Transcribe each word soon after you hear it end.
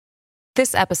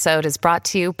This episode is brought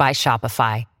to you by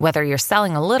Shopify. Whether you're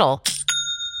selling a little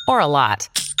or a lot,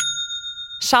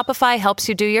 Shopify helps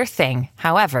you do your thing,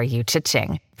 however you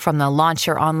cha-ching. From the launch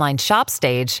your online shop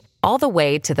stage, all the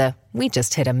way to the we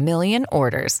just hit 1 million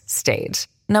orders stage.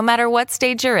 No matter what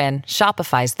stage you're in,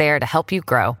 Shopify's there to help you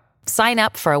grow. Sign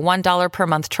up for a $1 per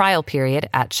month trial period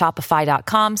at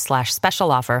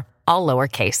shopify.com/special offer, all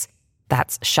lowercase.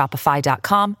 That's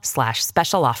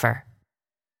shopify.com/special offer.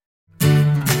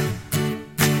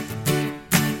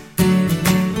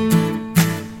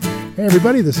 Hey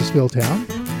everybody, this is Phil Town.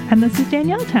 And this is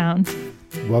Danielle Town.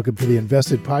 Welcome to the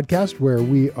Invested Podcast, where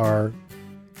we are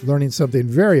learning something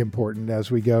very important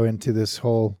as we go into this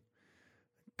whole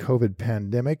COVID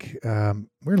pandemic. We're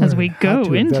learning how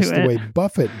to invest the way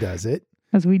Buffett does it.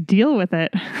 As we deal with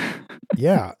it.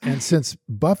 Yeah, and since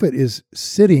Buffett is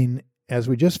sitting, as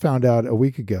we just found out a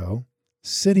week ago,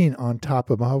 sitting on top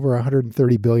of over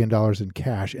 $130 billion in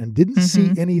cash and didn't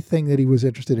see anything that he was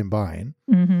interested in buying.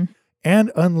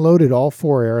 And unloaded all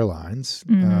 4 airlines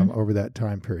over that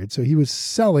time period. So he was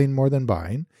selling more than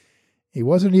buying. He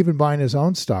wasn't even buying his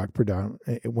own stock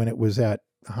when it was at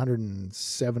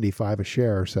 175 a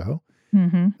share or so.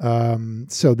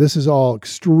 So this is all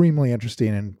extremely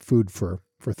interesting and food for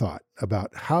thought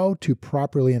about how to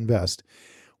properly invest.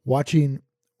 Watching,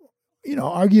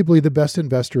 arguably the best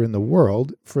investor in the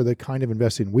world for the kind of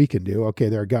investing we can do. Okay,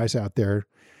 there are guys out there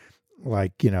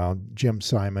like, Jim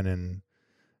Simon and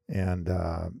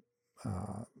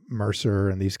Mercer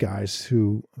and these guys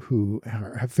who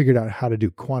have figured out how to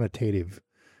do quantitative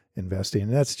investing.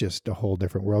 And that's just a whole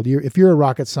different world. If you're a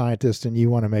rocket scientist and you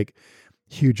want to make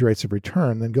huge rates of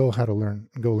return, then go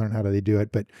learn how they do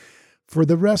it. But for all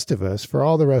the rest of us,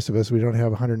 we don't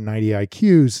have 190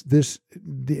 IQs.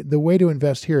 The way to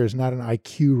invest here is not an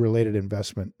IQ related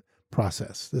investment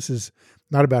process. This is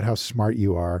not about how smart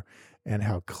you are and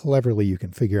how cleverly you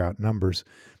can figure out numbers.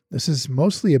 This is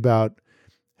mostly about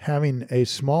having a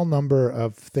small number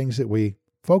of things that we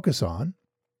focus on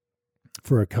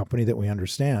for a company that we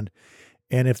understand.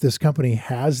 And if this company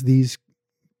has these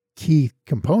key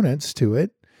components to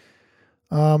it,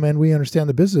 and we understand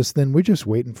the business, then we're just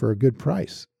waiting for a good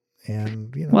price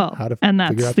and, how to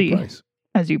figure out the price.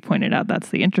 As you pointed out,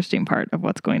 that's the interesting part of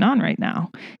what's going on right now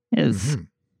is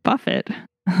Buffett,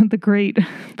 the great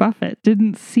Buffett,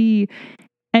 didn't see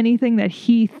anything that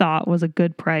he thought was a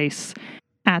good price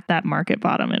at that market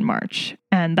bottom in March.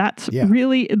 And that's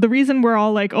really the reason we're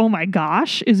all like, oh my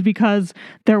gosh, is because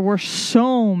there were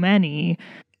so many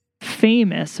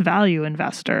famous value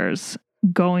investors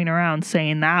going around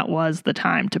saying that was the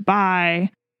time to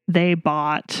buy. They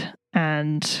bought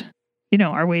and,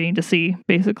 are waiting to see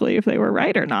basically if they were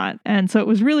right or not. And so it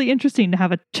was really interesting to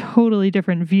have a totally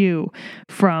different view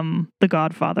from the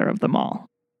godfather of them all.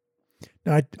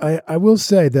 I will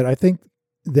say that I think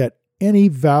that any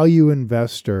value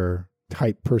investor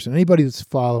type person, anybody that's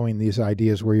following these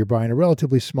ideas where you're buying a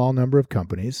relatively small number of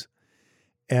companies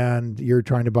and you're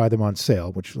trying to buy them on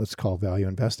sale, which let's call value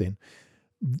investing,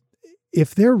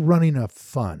 if they're running a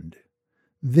fund,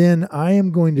 then I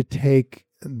am going to take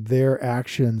their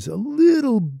actions a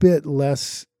little bit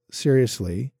less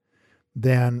seriously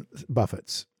than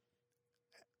Buffett's.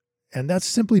 And that's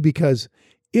simply because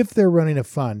if they're running a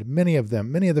fund, many of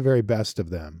the very best of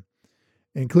them,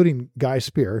 including Guy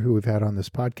Spear, who we've had on this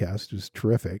podcast, who's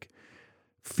terrific,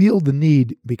 feel the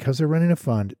need, because they're running a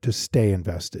fund, to stay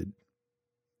invested,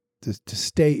 to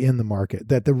stay in the market,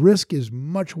 that the risk is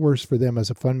much worse for them as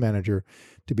a fund manager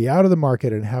to be out of the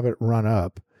market and have it run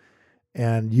up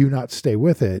and you not stay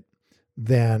with it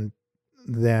than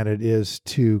it is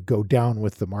to go down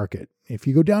with the market. If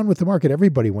you go down with the market,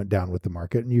 everybody went down with the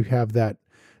market, and you have that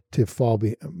to fall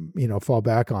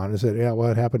back on, is that,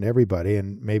 it happened to everybody,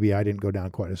 and maybe I didn't go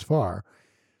down quite as far.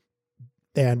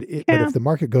 But if the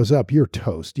market goes up, you're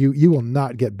toast. You will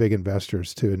not get big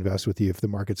investors to invest with you if the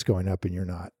market's going up and you're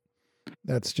not.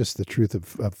 That's just the truth of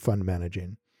fund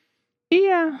managing.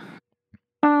 Yeah.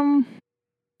 I'm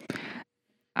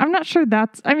not sure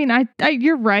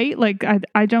you're right. Like,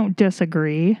 I don't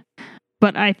disagree,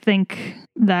 but I think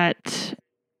that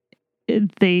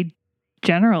they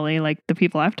generally, like the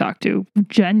people I've talked to,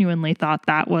 genuinely thought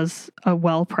that was a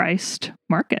well-priced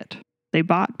market. They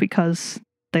bought because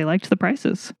they liked the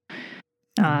prices.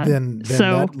 Then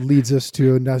that leads us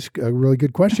to a really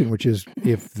good question, which is,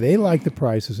 if they like the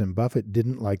prices and Buffett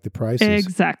didn't like the prices,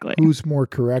 exactly, who's more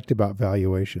correct about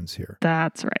valuations here?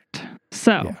 That's right.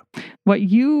 So what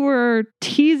you were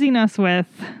teasing us with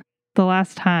the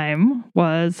last time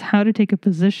was how to take a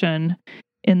position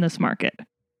in this market,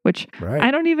 which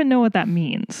I don't even know what that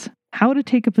means. How to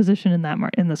take a position in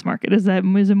this market. Is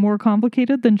it more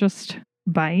complicated than just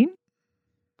buying?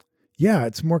 Yeah,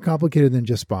 it's more complicated than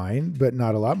just buying, but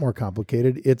not a lot more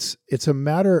complicated. It's a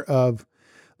matter of,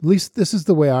 at least this is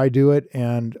the way I do it,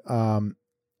 and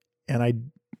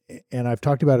I've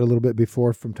talked about it a little bit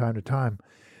before from time to time.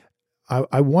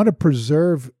 I want to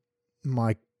preserve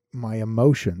my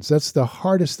emotions. That's the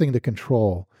hardest thing to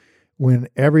control when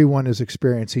everyone is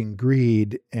experiencing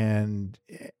greed and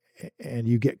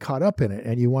you get caught up in it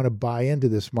and you want to buy into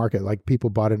this market like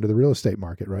people bought into the real estate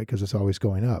market, right? Because it's always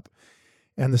going up.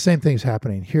 And the same thing's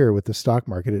happening here with the stock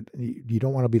market. You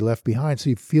don't want to be left behind. So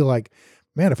you feel like,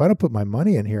 man, if I don't put my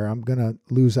money in here, I'm going to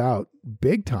lose out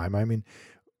big time. I mean,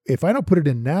 if I don't put it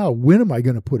in now, when am I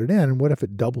going to put it in? And what if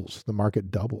it doubles? The market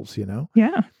doubles, you know?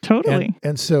 Yeah, totally.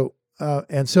 And so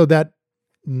that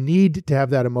need to have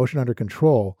that emotion under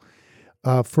control,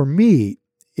 for me,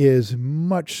 is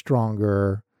much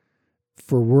stronger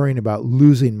for worrying about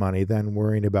losing money than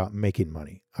worrying about making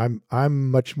money.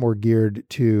 I'm much more geared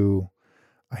to,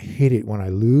 I hate it when I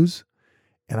lose,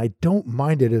 and I don't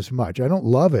mind it as much. I don't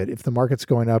love it if the market's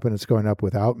going up and it's going up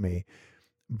without me,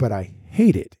 but I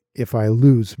hate it if I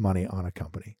lose money on a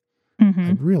company. Mm-hmm.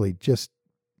 I really just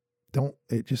don't,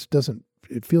 it just doesn't,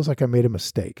 it feels like I made a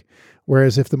mistake.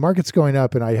 Whereas if the market's going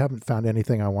up and I haven't found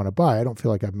anything I want to buy, I don't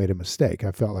feel like I've made a mistake.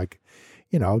 I felt like,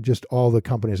 just all the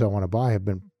companies I want to buy have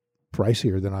been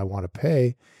pricier than I want to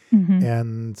pay. Mm-hmm.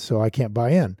 And so I can't buy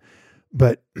in.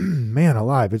 But man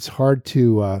alive, it's hard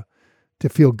to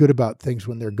feel good about things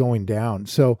when they're going down.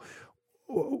 So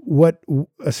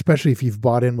especially if you've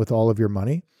bought in with all of your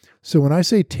money. So when I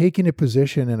say taking a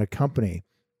position in a company,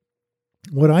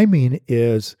 what I mean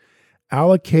is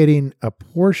allocating a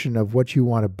portion of what you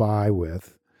want to buy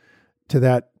with to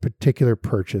that particular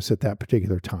purchase at that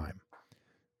particular time.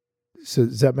 So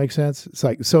does that make sense? It's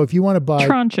like, so if you want to buy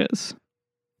tranches,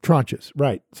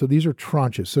 right. So these are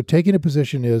tranches. So taking a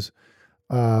position is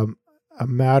a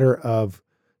matter of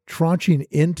tranching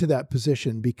into that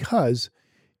position because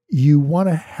you want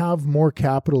to have more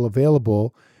capital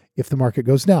available if the market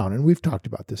goes down. And we've talked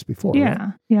about this before.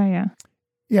 Yeah. Right?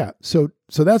 Yeah. So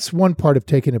that's one part of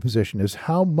taking a position is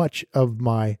how much of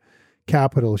my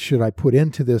capital should I put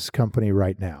into this company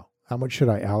right now? How much should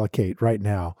I allocate right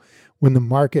now when the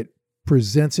market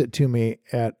presents it to me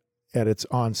at its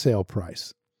on sale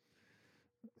price?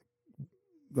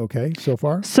 Okay, so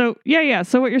far? So, yeah.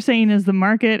 So what you're saying is the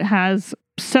market has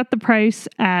set the price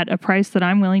at a price that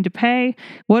I'm willing to pay.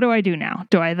 What do I do now?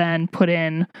 Do I then put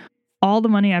in all the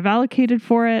money I've allocated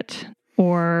for it,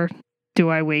 or do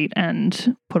I wait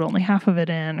and put only half of it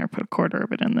in or put a quarter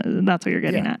of it in? That's what you're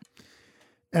getting at.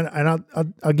 And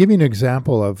I'll give you an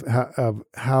example of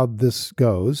how this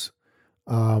goes.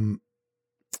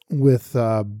 With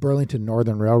Burlington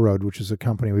Northern Railroad, which is a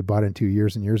company we bought into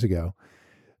years and years ago,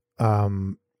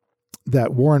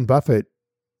 that Warren Buffett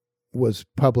was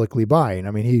publicly buying.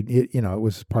 I mean, he it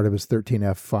was part of his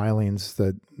 13F filings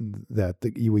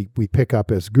we pick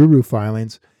up as guru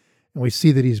filings, and we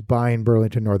see that he's buying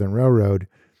Burlington Northern Railroad,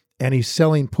 and he's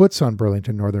selling puts on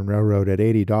Burlington Northern Railroad at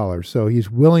 $80. So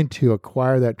he's willing to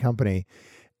acquire that company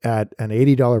at an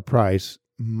 $80 price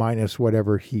minus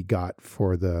whatever he got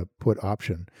for the put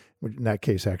option. In that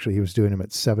case, actually, he was doing them at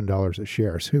 $7 a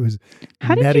share. So he was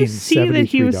How did netting you see that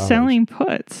he was selling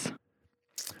puts?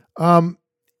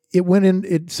 It went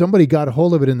in. Somebody got a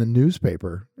hold of it in the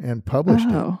newspaper and published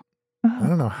it. Oh. I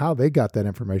don't know how they got that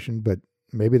information, but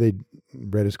maybe they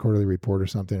read his quarterly report or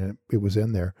something, and it was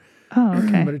in there. Oh,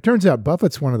 okay. But it turns out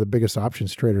Buffett's one of the biggest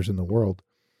options traders in the world.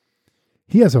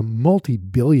 He has a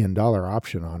multi-billion-dollar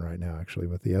option on right now, actually,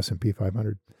 with the S&P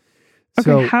 500. Okay,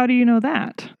 so, how do you know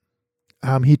that?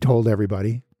 He told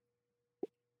everybody.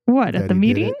 What, at the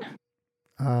meeting?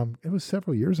 It was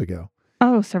several years ago.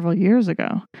 Oh, several years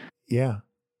ago. Yeah.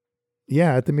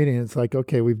 Yeah, at the meeting, it's like,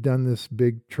 okay, we've done this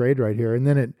big trade right here. And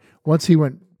then once he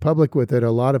went public with it,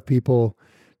 a lot of people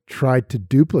tried to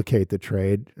duplicate the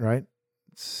trade, right?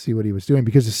 See what he was doing,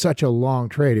 because it's such a long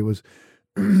trade. It was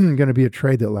going to be a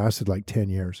trade that lasted like 10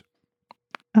 years.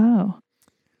 Oh.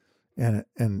 And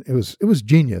it was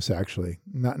genius, actually.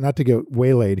 Not to get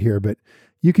waylaid here, but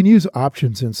you can use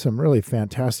options in some really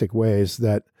fantastic ways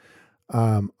that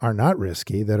are not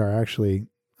risky, that are actually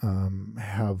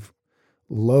have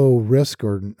low risk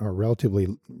or relatively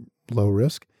low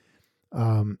risk,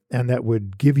 and that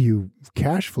would give you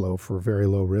cash flow for very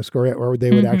low risk, or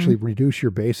they would actually reduce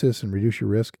your basis and reduce your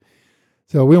risk.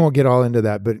 So we won't get all into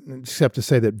that, but except to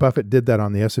say that Buffett did that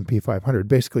on the S&P 500.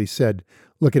 Basically said,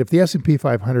 look, if the S&P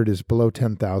 500 is below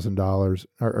 $10,000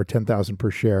 or $10,000 per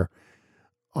share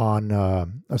on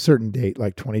a certain date,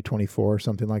 like 2024 or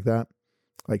something like that,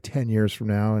 like 10 years from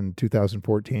now in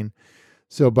 2014.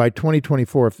 So by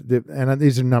 2024, and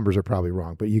these numbers are probably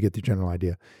wrong, but you get the general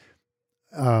idea.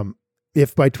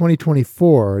 if by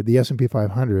 2024 the S&P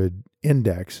 500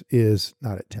 index is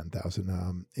not at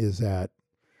 10,000, is at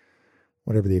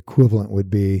whatever the equivalent would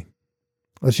be.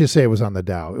 Let's just say it was on the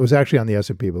Dow. It was actually on the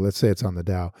S&P, but let's say it's on the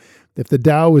Dow. If the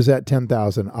Dow was at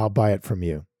 10,000, I'll buy it from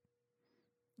you.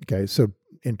 Okay, so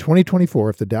in 2024,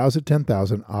 if the Dow's at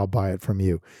 10,000, I'll buy it from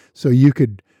you. So you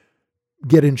could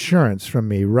get insurance from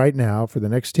me right now for the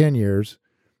next 10 years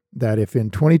that if in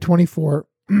 2024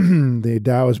 the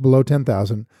Dow is below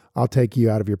 10,000, I'll take you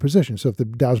out of your position. So if the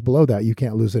Dow's below that, you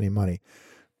can't lose any money.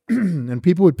 And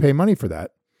people would pay money for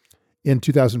that. In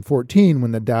 2014,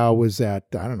 when the Dow was at,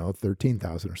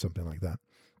 13,000 or something like that.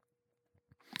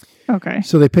 Okay.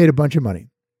 So they paid a bunch of money.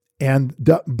 And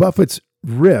Buffett's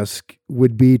risk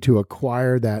would be to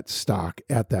acquire that stock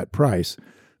at that price.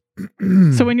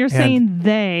 So when you're saying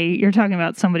you're talking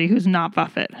about somebody who's not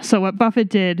Buffett. So what Buffett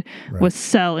did was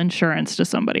sell insurance to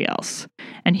somebody else.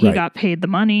 And he got paid the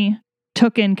money,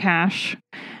 took in cash.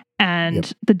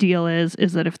 And the deal is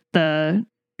that if the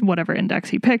whatever index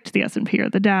he picked, the S&P or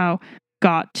the Dow,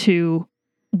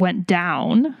 went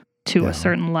down to a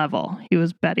certain level, he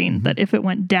was betting that if it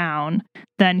went down,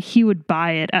 then he would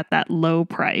buy it at that low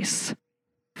price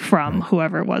from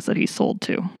whoever it was that he sold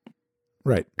to.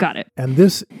 Right. Got it. And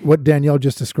this, what Danielle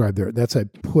just described there, that's a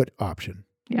put option.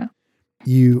 Yeah.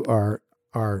 You are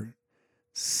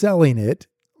selling it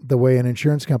the way an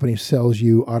insurance company sells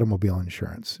you automobile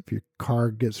insurance. If your car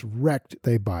gets wrecked,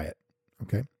 they buy it.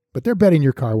 Okay. But they're betting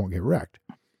your car won't get wrecked.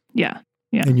 Yeah.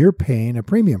 Yeah. And you're paying a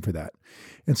premium for that.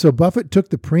 And so Buffett took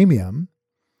the premium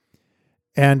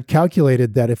and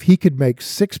calculated that if he could make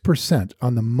 6%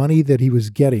 on the money that he was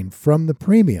getting from the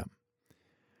premium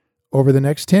over the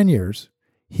next 10 years,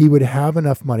 he would have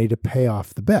enough money to pay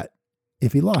off the bet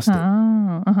if he lost it.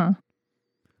 Uh-huh.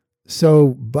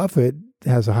 So Buffett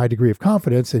has a high degree of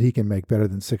confidence that he can make better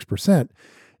than 6%.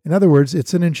 In other words,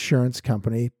 it's an insurance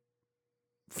company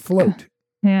float.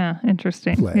 Yeah,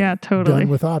 interesting. Play, yeah, totally. Done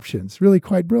with options. Really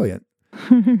quite brilliant.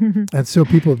 And so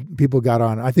people got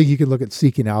on. I think you could look at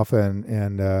Seeking Alpha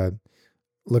and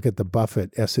look at the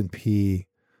Buffett S&P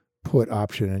put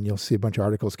option, and you'll see a bunch of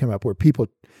articles come up where people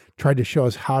tried to show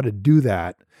us how to do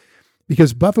that.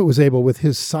 Because Buffett was able, with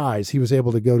his size, he was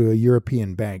able to go to a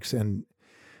European banks and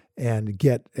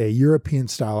get a European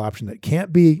style option that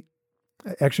can't be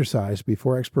exercised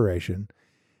before expiration.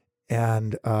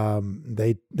 And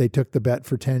they took the bet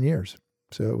for 10 years.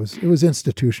 So it was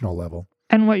institutional level.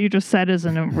 And what you just said is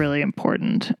a really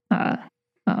important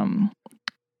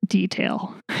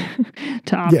detail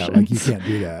to options. Yeah, like you can't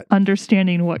do that.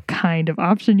 Understanding what kind of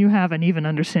option you have, and even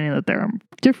understanding that there are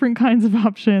different kinds of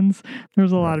options.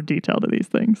 There's a lot of detail to these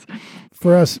things.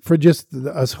 For us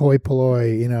hoi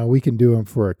polloi, we can do them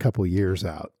for a couple years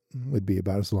out. Would be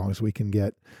about as long as we can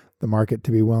get the market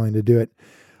to be willing to do it.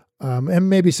 And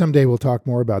maybe someday we'll talk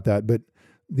more about that. But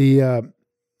the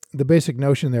basic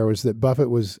notion there was that Buffett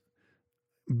was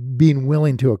being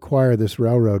willing to acquire this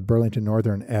railroad, Burlington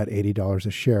Northern, at $80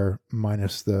 a share,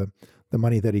 minus the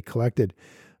money that he collected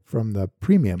from the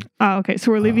premium. Oh, okay.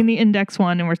 So we're leaving the index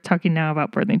one, and we're talking now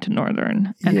about Burlington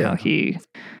Northern and how he...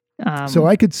 so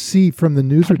I could see from the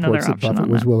news reports that Buffett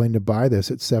was willing to buy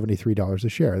this at $73 a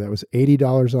share. That was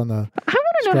 $80 on the... I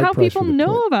want to know how people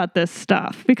know about this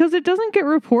stuff, because it doesn't get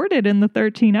reported in the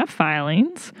 13F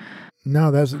filings. No,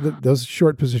 those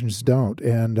short positions don't.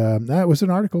 And that was an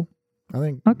article. I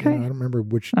think, okay. I don't remember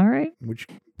which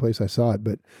place I saw it,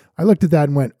 but I looked at that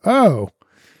and went, oh,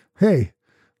 hey,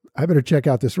 I better check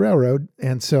out this railroad.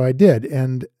 And so I did.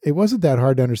 And it wasn't that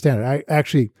hard to understand it.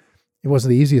 It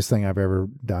wasn't the easiest thing I've ever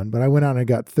done, but I went out and I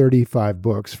got 35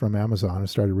 books from Amazon and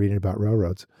started reading about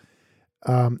railroads.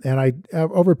 And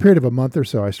over a period of a month or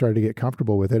so, I started to get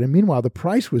comfortable with it. And meanwhile, the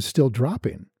price was still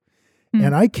dropping.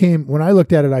 And when I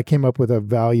looked at it, I came up with a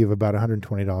value of about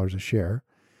 $120 a share,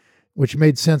 which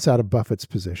made sense out of Buffett's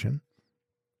position.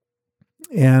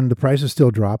 And the price is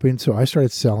still dropping. So I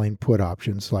started selling put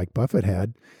options like Buffett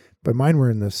had, but mine were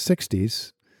in the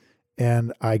 60s,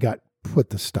 and I got put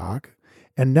the stock.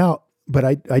 And now, but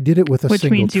I did it with a single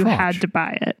tranche. Which means you had to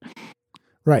buy it.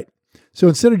 Right. So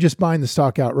instead of just buying the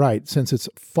stock outright, since it's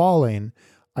falling,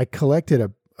 I collected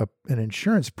an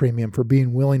insurance premium for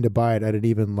being willing to buy it at an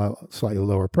even slightly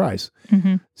lower price.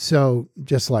 Mm-hmm. So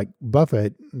just like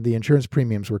Buffett, the insurance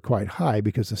premiums were quite high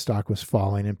because the stock was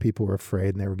falling and people were afraid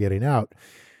and they were getting out.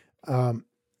 And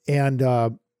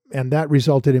that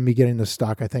resulted in me getting the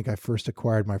stock. I think I first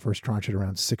acquired my first tranche at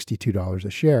around $62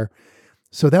 a share.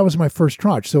 So that was my first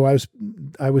tranche. So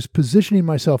I was positioning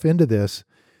myself into this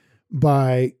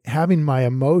by having my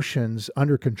emotions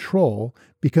under control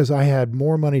because I had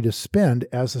more money to spend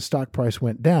as the stock price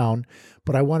went down,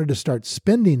 but I wanted to start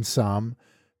spending some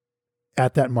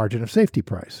at that margin of safety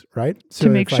price, right? So to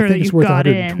make sure that you got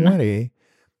in.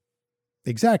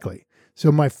 Exactly.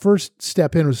 So my first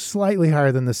step in was slightly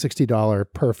higher than the $60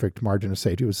 perfect margin of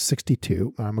safety. It was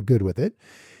 62. I'm good with it.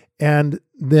 And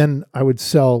then I would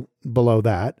sell below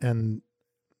that and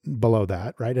below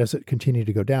that, right, as it continued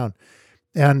to go down.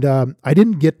 And I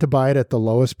didn't get to buy it at the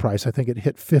lowest price. I think it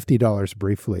hit $50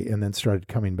 briefly and then started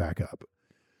coming back up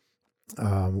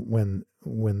when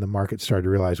the market started to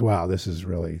realize, wow, this is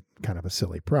really kind of a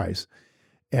silly price.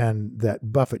 And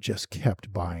that Buffett just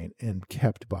kept buying and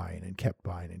kept buying and kept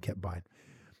buying and kept buying.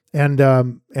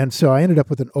 And so I ended up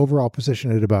with an overall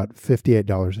position at about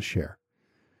 $58 a share,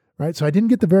 right? So I didn't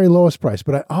get the very lowest price,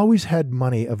 but I always had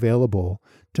money available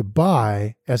to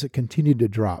buy as it continued to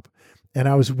drop. And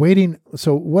I was waiting.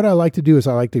 So what I like to do is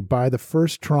I like to buy the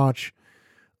first tranche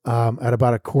at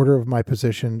about a quarter of my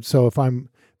position. So if I'm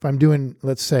doing,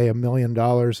 let's say, $1 million,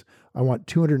 I want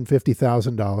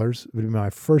 $250,000 would be my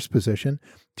first position,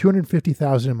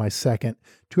 $250,000 in my second,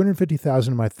 $250,000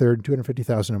 in my third,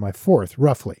 $250,000 in my fourth,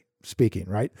 roughly speaking,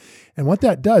 right? And what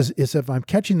that does is, if I'm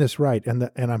catching this right, and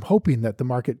I'm hoping that the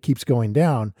market keeps going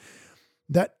down,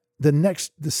 that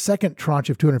the second tranche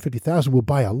of $250,000 will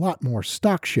buy a lot more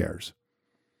stock shares.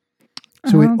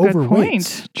 So it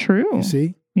overweights. Point. True. You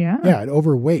see? Yeah. Yeah, it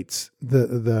overweights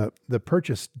the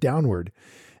purchase downward.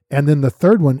 And then the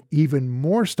third one, even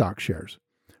more stock shares.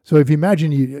 So if you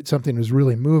imagine something was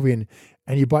really moving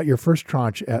and you bought your first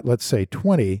tranche at, let's say,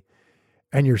 20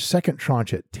 and your second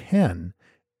tranche at 10,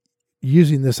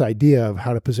 using this idea of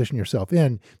how to position yourself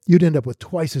in, you'd end up with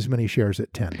twice as many shares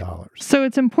at $10. So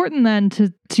it's important then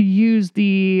to use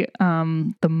the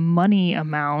money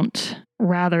amount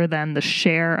rather than the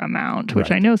share amount, which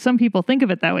right. I know some people think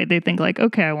of it that way. They think like,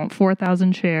 okay, I want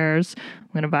 4,000 shares. I'm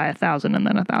going to buy 1,000 and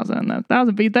then 1,000 and then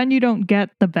 1,000. But then you don't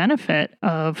get the benefit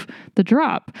of the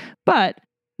drop. But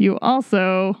you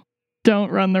also don't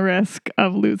run the risk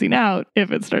of losing out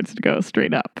if it starts to go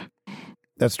straight up.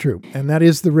 That's true. And that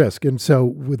is the risk. And so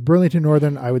with Burlington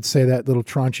Northern, I would say that little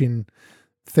tranching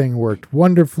thing worked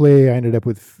wonderfully. I ended up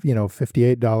with,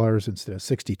 $58 instead of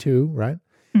 62, right?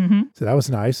 Mm-hmm. So that was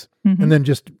nice. Mm-hmm. And then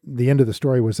just the end of the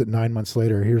story was that 9 months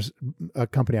later, here's a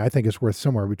company I think is worth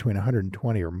somewhere between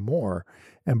 120 or more.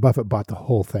 And Buffett bought the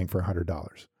whole thing for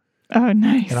 $100. Oh,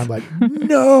 nice. And I'm like,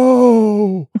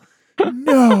 no.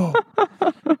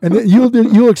 And then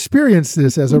you'll experience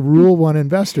this as a Rule 1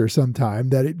 investor sometime,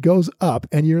 that it goes up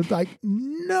and you're like,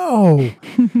 no,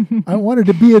 I wanted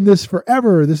to be in this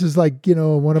forever. This is like,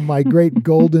 one of my great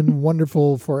golden,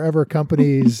 wonderful forever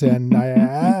companies. And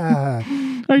I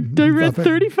read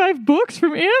 35 books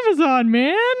from Amazon,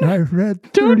 man. I read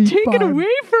 35 Don't take it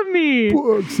away from me.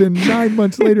 Books, and 9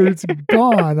 months later it's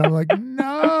gone. I'm like,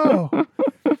 no.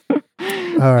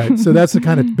 All right. So that's the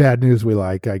kind of bad news we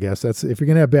like, I guess. If you're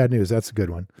going to have bad news, that's a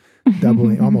good one.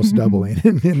 Almost doubling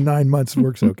in 9 months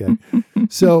works okay.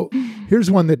 So here's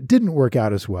one that didn't work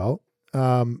out as well.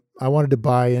 I wanted to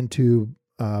buy into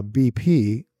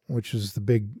BP, which is the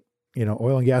big,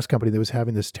 oil and gas company that was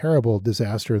having this terrible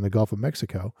disaster in the Gulf of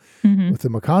Mexico with the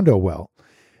Macondo well.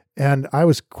 And I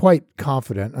was quite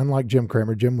confident, unlike Jim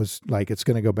Cramer. Jim was like, it's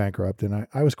going to go bankrupt. And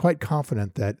I was quite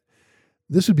confident that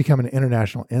this would become an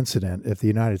international incident if the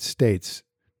United States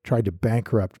tried to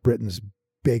bankrupt Britain's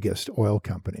biggest oil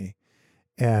company,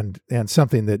 and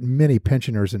something that many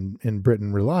pensioners in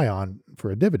Britain rely on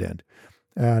for a dividend.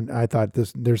 And I thought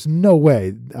there's no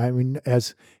way, I mean,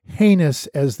 as heinous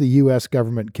as the U.S.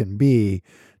 government can be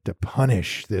to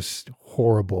punish this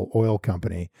horrible oil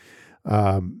company,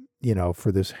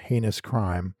 for this heinous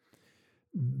crime,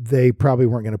 they probably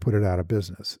weren't going to put it out of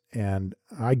business. And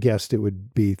I guessed it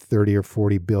would be 30 or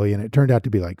 40 billion. It turned out to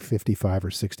be like 55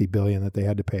 or 60 billion that they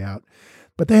had to pay out.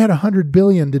 But they had 100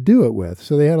 billion to do it with.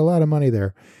 So they had a lot of money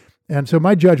there. And so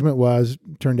my judgment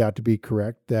turned out to be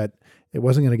correct, that it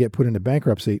wasn't going to get put into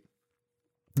bankruptcy.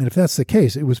 And if that's the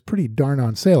case, it was pretty darn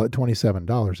on sale at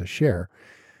 $27 a share,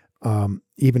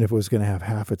 even if it was going to have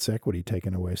half its equity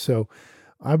taken away. So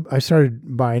I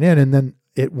started buying in, and then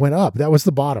it went up. That was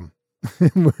the bottom.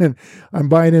 When I'm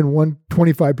buying in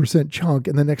 25% chunk,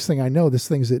 and the next thing I know, this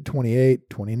thing's at 28,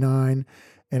 29,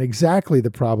 and exactly the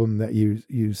problem that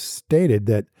you stated,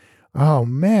 that, oh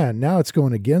man, now it's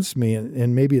going against me,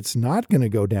 and maybe it's not going to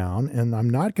go down, and I'm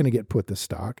not going to get put to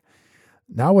stock.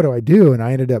 Now what do I do? And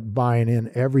I ended up buying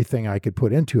in everything I could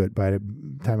put into it by the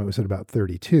time it was at about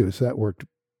 32. So that worked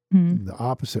the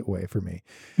opposite way for me.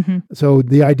 Mm-hmm. So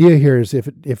the idea here is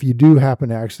if you do happen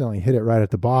to accidentally hit it right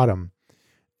at the bottom,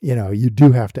 you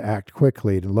do have to act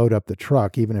quickly to load up the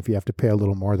truck, even if you have to pay a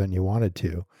little more than you wanted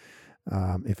to,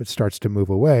 if it starts to move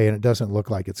away and it doesn't look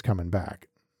like it's coming back,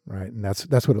 right? And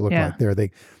that's what it looked like there.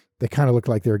 They kind of looked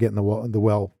like they were getting the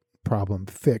well problem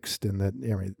fixed, and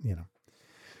that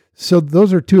So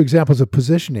those are two examples of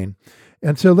positioning,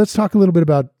 and so let's talk a little bit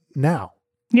about now.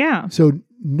 Yeah. So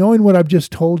knowing what I've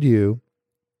just told you,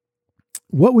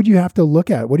 what would you have to look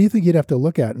at? What do you think you'd have to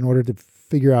look at in order to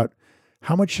figure out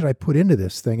how much should I put into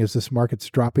this thing as this market's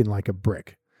dropping like a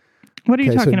brick? What are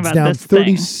you talking about? Down this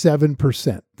thing?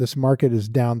 37%. This market is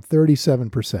down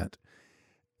 37%.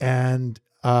 And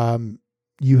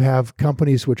you have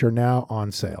companies which are now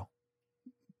on sale.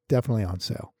 Definitely on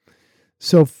sale.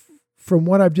 So from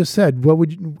what I've just said,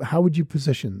 how would you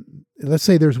position? Let's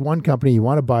say there's one company you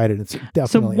want to buy it, and it's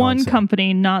definitely so one on sale.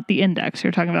 company, not the index.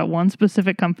 You're talking about one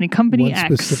specific company, Company X.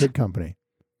 One specific company.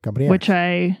 Company Which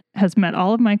X. has met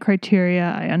all of my criteria.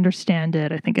 I understand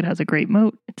it. I think it has a great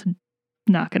moat. It's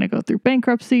not going to go through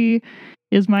bankruptcy,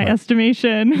 is my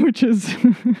estimation, which has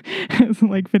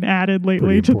like been added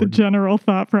lately to the general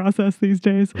thought process these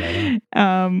days. Right.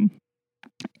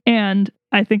 And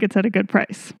I think it's at a good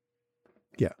price.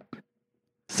 Yeah.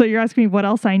 So you're asking me what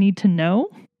else I need to know?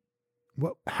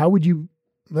 Well, how would you?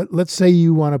 Let's say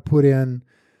you want to put in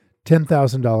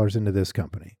 $10,000 into this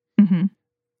company. Mm-hmm.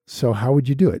 So how would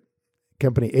you do it?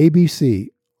 Company ABC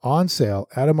on sale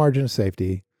at a margin of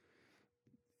safety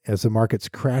as the market's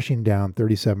crashing down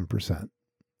 37%.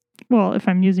 Well, if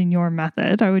I'm using your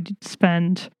method, I would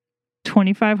spend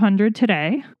 $2,500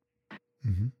 today.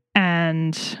 Mm-hmm.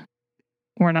 And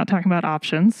we're not talking about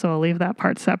options, so I'll leave that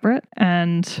part separate.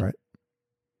 And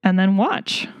then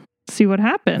watch. See what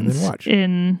happens. And then watch.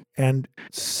 And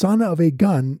son of a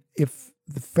gun, if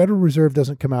the Federal Reserve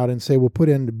doesn't come out and say, we'll put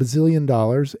in $1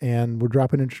 bazillion and we're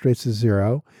dropping interest rates to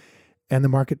zero, and the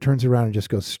market turns around and just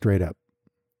goes straight up.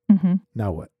 Mm-hmm.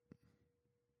 Now what?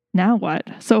 Now what?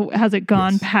 So has it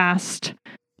gone past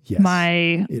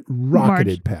my... It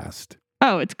rocketed past.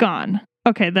 Oh, it's gone.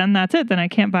 Okay, then that's it. Then I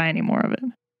can't buy any more of it.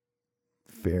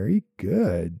 Very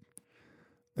good.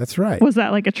 That's right. Was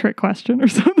that like a trick question or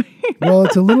something? Well,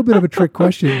 it's a little bit of a trick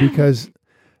question, because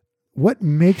what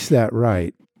makes that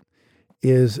right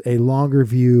is a longer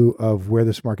view of where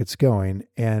this market's going,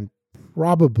 and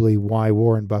probably why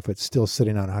Warren Buffett's still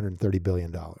sitting on $130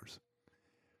 billion.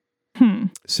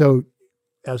 So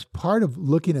as part of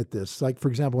looking at this, like, for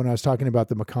example, when I was talking about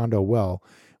the Macondo well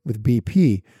with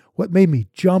BP, what made me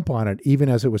jump on it, even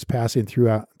as it was passing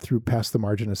past the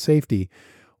margin of safety,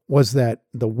 was that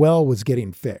the well was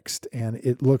getting fixed, and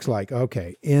it looks like,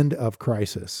 okay, end of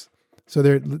crisis. So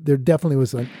there definitely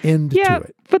was an end to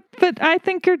it. But I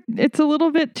think it's a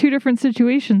little bit two different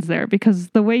situations there, because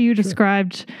the way you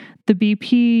described the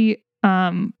BP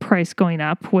price going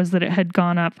up was that it had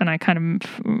gone up, and I kind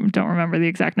of don't remember the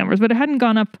exact numbers, but it hadn't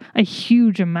gone up a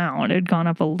huge amount. It had gone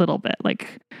up a little bit,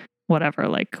 like whatever,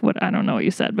 like what, I don't know what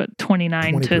you said, but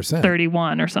 29 20%. To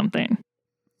 31 or something.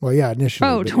 Well, yeah, initially.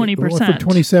 Oh, 20%. It went from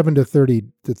 27 to 30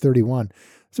 to 31.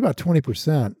 It's about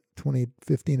 20%,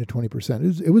 15 to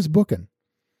 20%. It was booking.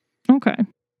 Okay.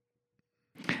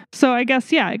 So I guess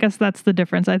that's the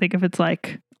difference. I think if it's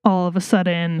like all of a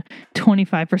sudden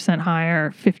 25% higher,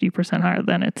 50% higher,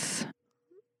 then it's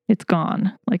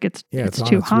gone. Like it's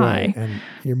too high. And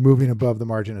you're moving above the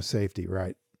margin of safety,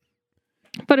 right?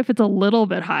 But if it's a little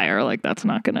bit higher, like that's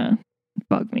not going to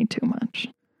bug me too much.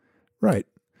 Right.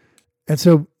 And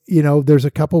so, there's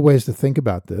a couple ways to think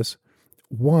about this.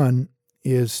 One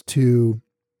is to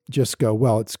just go,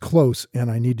 well, it's close and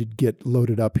I need to get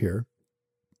loaded up here.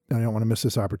 I don't want to miss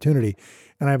this opportunity.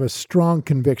 And I have a strong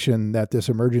conviction that this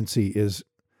emergency is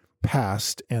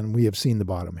past and we have seen the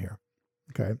bottom here.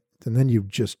 Okay. And then you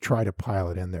just try to pile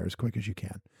it in there as quick as you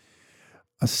can.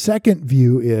 A second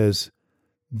view is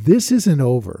this isn't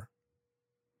over.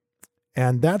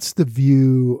 And that's the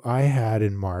view I had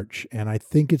in March. And I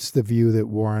think it's the view that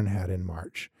Warren had in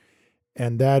March.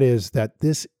 And that is that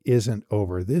this isn't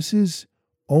over. This is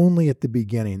only at the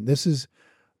beginning. This is,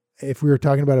 if we were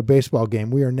talking about a baseball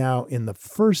game, we are now in the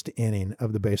first inning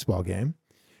of the baseball game.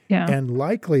 Yeah. And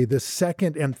likely the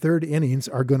second and third innings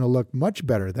are going to look much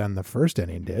better than the first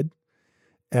inning did,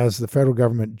 as the federal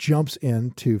government jumps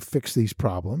in to fix these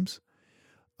problems.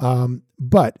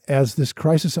 But as this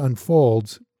crisis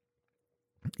unfolds,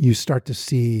 you start to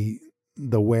see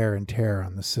the wear and tear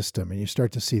on the system, and you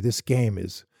start to see this game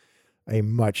is a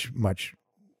much, much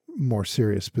more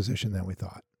serious position than we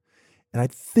thought. And I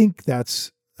think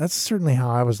that's certainly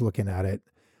how I was looking at it,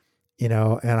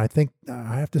 and I think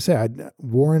I have to say,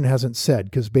 Warren hasn't said,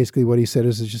 because basically what he said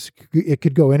is just, it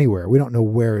could go anywhere. We don't know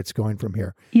where it's going from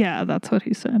here. Yeah, that's what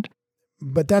he said.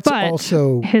 But that's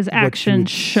also his actions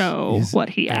show what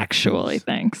he actually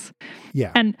thinks.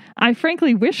 Yeah. And I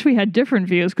frankly wish we had different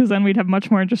views, because then we'd have much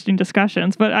more interesting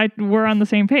discussions. But we're on the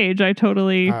same page. I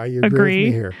totally you agree with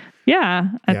me here. Yeah.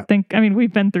 I think,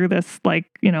 we've been through this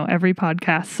every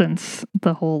podcast since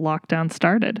the whole lockdown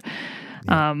started.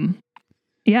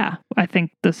 Yeah. I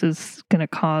think this is going to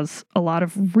cause a lot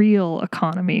of real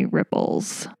economy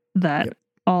ripples that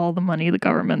all the money the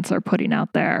governments are putting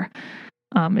out there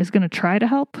is going to try to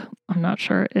help. I'm not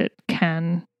sure it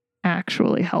can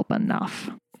actually help enough.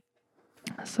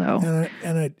 So,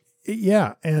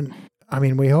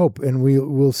 we hope, and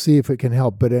we'll see if it can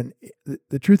help. But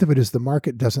the truth of it is, the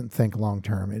market doesn't think long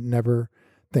term. It never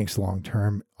thinks long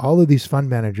term. All of these fund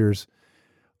managers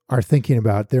are thinking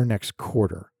about their next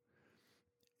quarter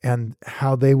and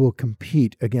how they will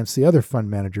compete against the other fund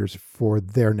managers for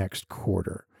their next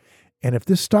quarter. And if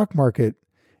this stock market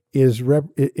is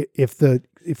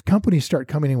if companies start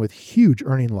coming in with huge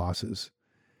earning losses,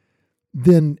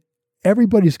 then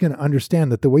everybody's going to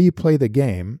understand that the way you play the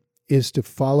game is to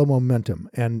follow momentum.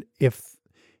 And if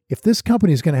this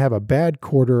company is going to have a bad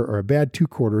quarter or a bad 2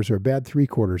 quarters or a bad 3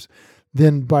 quarters,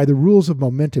 then by the rules of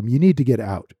momentum, you need to get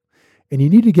out. And you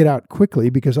need to get out quickly,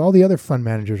 because all the other fund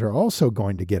managers are also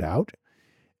going to get out.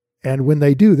 And when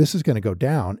they do, this is going to go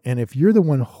down. And if you're the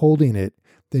one holding it,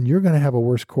 then you're going to have a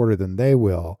worse quarter than they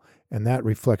will. And that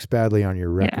reflects badly on your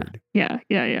record. Yeah.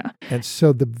 And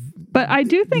so but I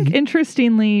do think,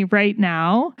 interestingly, right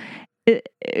now,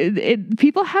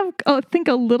 people have, I think,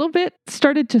 a little bit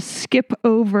started to skip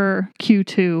over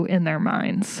Q2 in their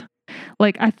minds.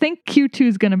 I think Q2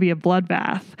 is going to be a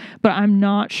bloodbath, but I'm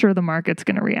not sure the market's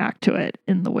going to react to it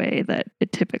in the way that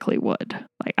it typically would.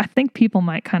 I think people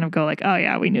might kind of go oh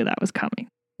yeah, we knew that was coming.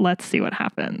 Let's see what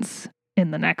happens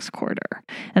in the next quarter.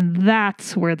 And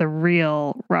that's where the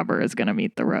real rubber is going to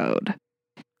meet the road.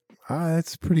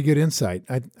 That's pretty good insight.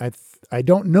 I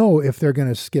don't know if they're going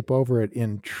to skip over it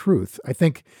in truth. I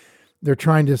think they're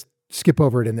trying to skip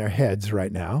over it in their heads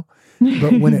right now.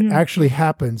 But when it actually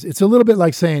happens, it's a little bit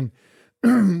like saying,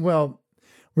 well,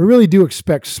 we really do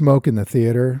expect smoke in the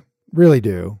theater. Really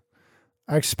do.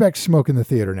 I expect smoke in the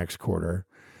theater next quarter.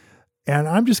 And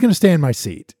I'm just going to stay in my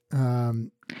seat.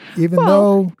 Even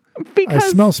though I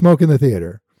smell smoke in the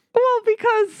theater. Well,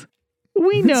 because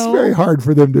we know it's very hard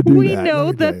for them to do that. We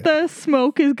know that the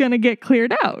smoke is going to get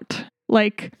cleared out.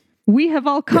 We have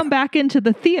all come back into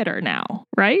the theater now,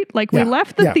 right? We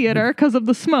left the theater because of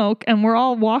the smoke, and we're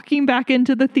all walking back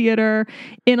into the theater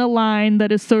in a line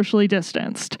that is socially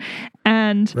distanced.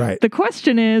 And the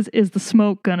question is the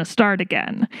smoke going to start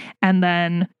again? And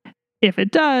then if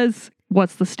it does,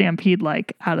 what's the stampede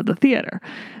like out of the theater?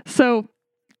 So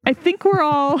I think we're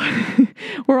all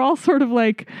sort of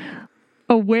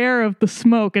aware of the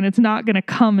smoke, and it's not going to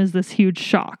come as this huge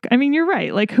shock. You're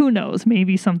right. Who knows?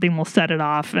 Maybe something will set it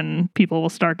off and people will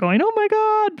start going, oh my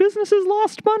God, businesses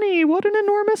lost money. What an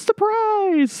enormous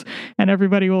surprise. And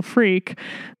everybody will freak.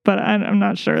 But I'm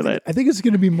not sure that. I think it's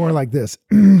going to be more like this.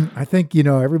 I think,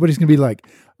 everybody's going to be like,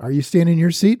 are you staying in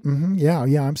your seat? Mm-hmm. Yeah,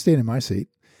 I'm staying in my seat.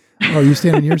 Oh, you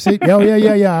staying in your seat? Oh,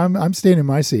 yeah. I'm staying in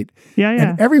my seat. Yeah.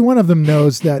 And every one of them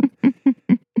knows that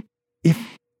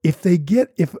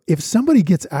if somebody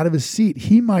gets out of his seat,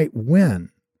 he might win.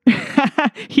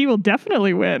 He will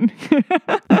definitely win.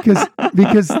 because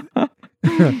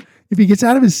if he gets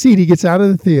out of his seat, he gets out of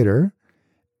the theater.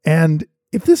 And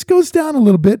if this goes down a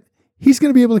little bit, he's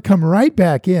going to be able to come right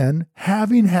back in,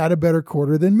 having had a better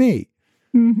quarter than me.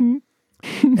 Mm-hmm.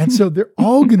 And so they're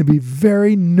all going to be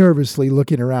very nervously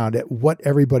looking around at what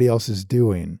everybody else is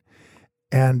doing.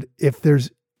 And if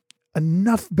there's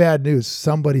enough bad news,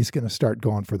 somebody's going to start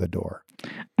going for the door.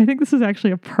 I think this is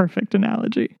actually a perfect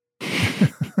analogy.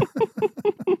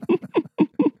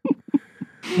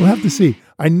 We'll have to see.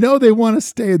 I know they want to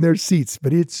stay in their seats,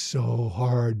 but it's so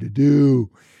hard to do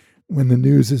when the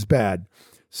news is bad.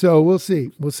 So we'll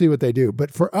see. We'll see what they do.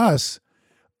 But for us,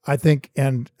 I think,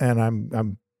 and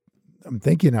I'm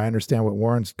thinking I understand what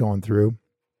Warren's going through,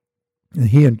 and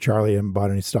he and Charlie haven't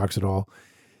bought any stocks at all,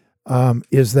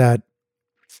 is that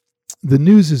the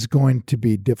news is going to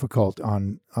be difficult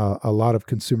on a lot of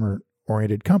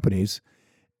consumer-oriented companies.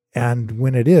 And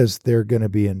when it is, they're going to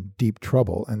be in deep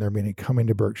trouble, and they're going to be coming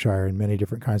to Berkshire in many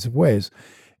different kinds of ways.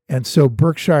 And so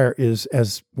Berkshire is,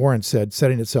 as Warren said,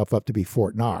 setting itself up to be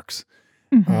Fort Knox.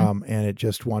 Mm-hmm. And it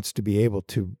just wants to be able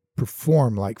to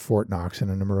perform like Fort Knox in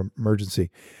an emergency.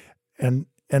 And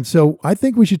so I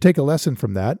think we should take a lesson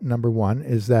from that. Number one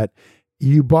is that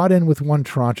you bought in with one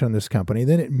tranche on this company,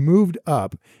 then it moved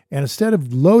up. And instead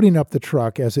of loading up the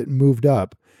truck as it moved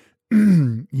up,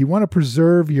 you want to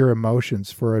preserve your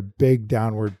emotions for a big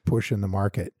downward push in the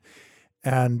market.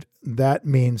 And that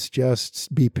means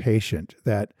just be patient,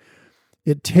 that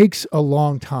it takes a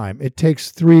long time. It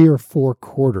takes 3 or 4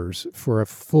 quarters for a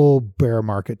full bear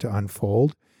market to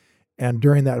unfold. And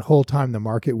during that whole time, the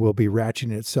market will be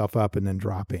ratcheting itself up and then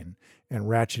dropping and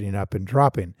ratcheting up and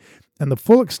dropping. And the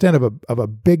full extent of a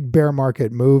big bear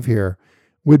market move here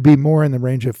would be more in the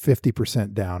range of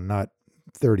 50% down, not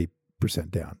 30%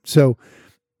 down. So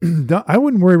I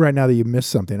wouldn't worry right now that you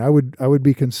missed something. I would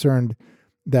be concerned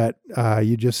that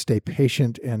you just stay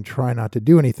patient and try not to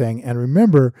do anything. And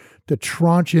remember to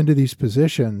tranche into these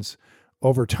positions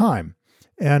over time.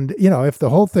 And, if the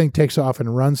whole thing takes off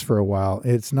and runs for a while,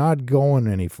 it's not going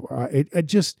any far.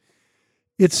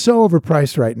 It's so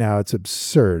overpriced right now. It's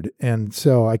absurd. And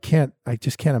so I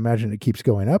just can't imagine it keeps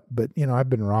going up. But, I've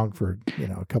been wrong for,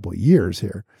 a couple of years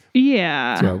here.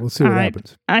 Yeah. So we'll see what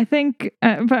happens. I think,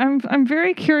 but I'm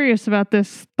very curious about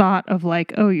this thought of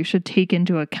like, oh, you should take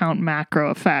into account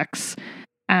macro effects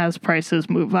as prices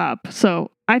move up. So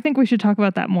I think we should talk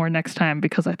about that more next time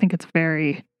because I think it's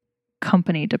very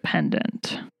company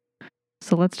dependent.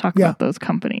 So let's talk about those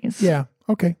companies. Yeah.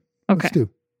 Okay. Let's do.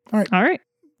 All right.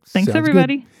 Thanks, Sounds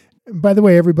everybody. Good. By the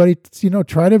way, everybody,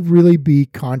 try to really be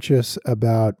conscious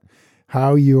about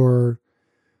how you're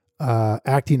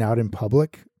acting out in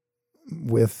public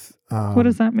with... what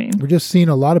does that mean? We're just seeing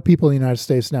a lot of people in the United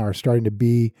States now are starting to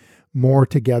be more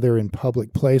together in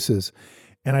public places.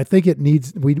 And I think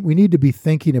we need to be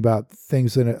thinking about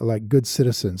things like good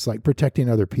citizens, like protecting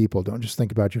other people. Don't just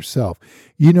think about yourself.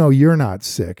 You're not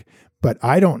sick, but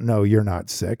I don't know you're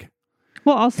not sick.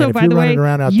 Well, also, by the way,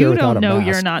 you don't know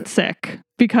you're not sick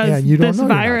because this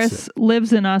virus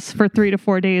lives in us for 3 to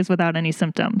 4 days without any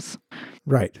symptoms.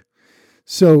 Right.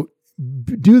 So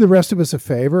do the rest of us a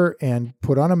favor and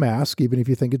put on a mask, even if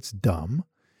you think it's dumb,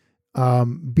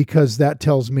 because that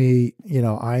tells me,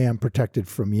 I am protected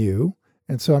from you.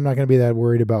 And so I'm not going to be that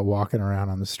worried about walking around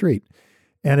on the street.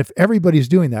 And if everybody's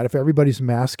doing that, if everybody's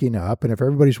masking up and if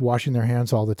everybody's washing their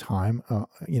hands all the time,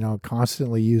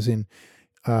 constantly using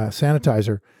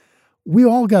sanitizer, we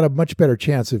all got a much better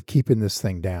chance of keeping this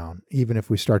thing down, even if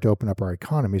we start to open up our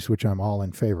economies, which I'm all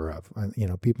in favor of.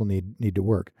 People need to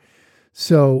work.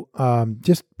 So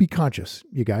just be conscious,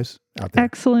 you guys out there.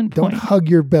 Excellent point. Don't hug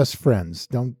your best friends.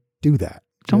 Don't do that.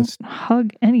 Don't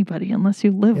hug anybody unless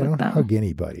you live with them. Don't hug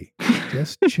anybody.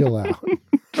 Just chill out.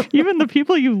 Even the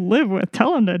people you live with,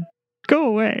 tell them to go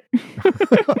away.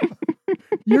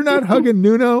 You're not hugging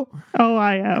Nuno? Oh,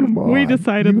 I am. We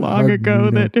decided long ago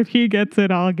Nuno. That if he gets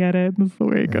it, I'll get it. That's the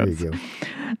way it goes. There you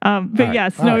go. But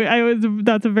yes,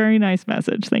 that's a very nice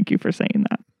message. Thank you for saying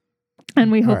that.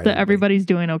 And we hope that everybody's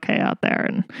doing okay out there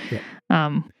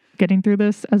and getting through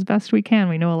this as best we can.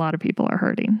 We know a lot of people are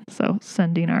hurting. So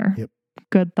sending our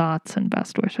good thoughts and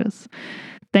best wishes.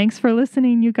 Thanks for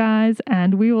listening, you guys.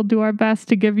 And we will do our best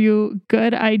to give you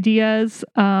good ideas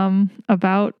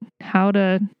about how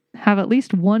to have at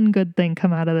least one good thing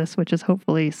come out of this, which is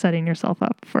hopefully setting yourself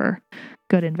up for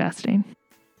good investing.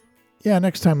 Yeah,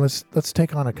 next time let's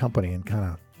take on a company and kind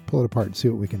of pull it apart and see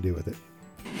what we can do with it.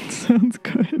 Sounds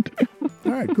good.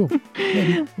 All right, cool.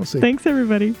 Maybe. We'll see. Thanks,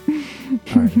 everybody.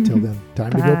 All right, until then,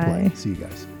 time to go play. See you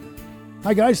guys.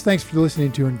 Hi, guys. Thanks for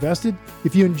listening to Invested.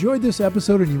 If you enjoyed this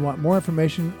episode and you want more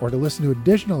information or to listen to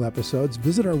additional episodes,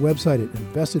 visit our website at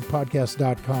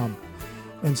investedpodcast.com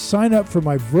and sign up for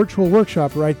my virtual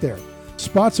workshop right there.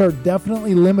 Spots are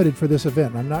definitely limited for this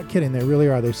event. I'm not kidding. They really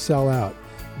are. They sell out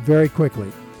very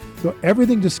quickly. So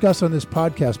everything discussed on this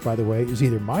podcast, by the way, is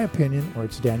either my opinion or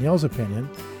it's Danielle's opinion.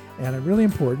 And really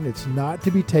important, it's not to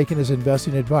be taken as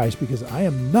investing advice because I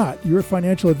am not your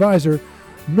financial advisor,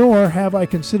 nor have I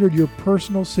considered your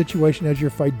personal situation as your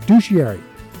fiduciary.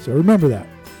 So remember that.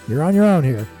 You're on your own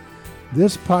here.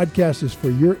 This podcast is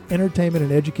for your entertainment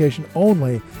and education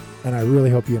only, and I really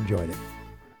hope you enjoyed it.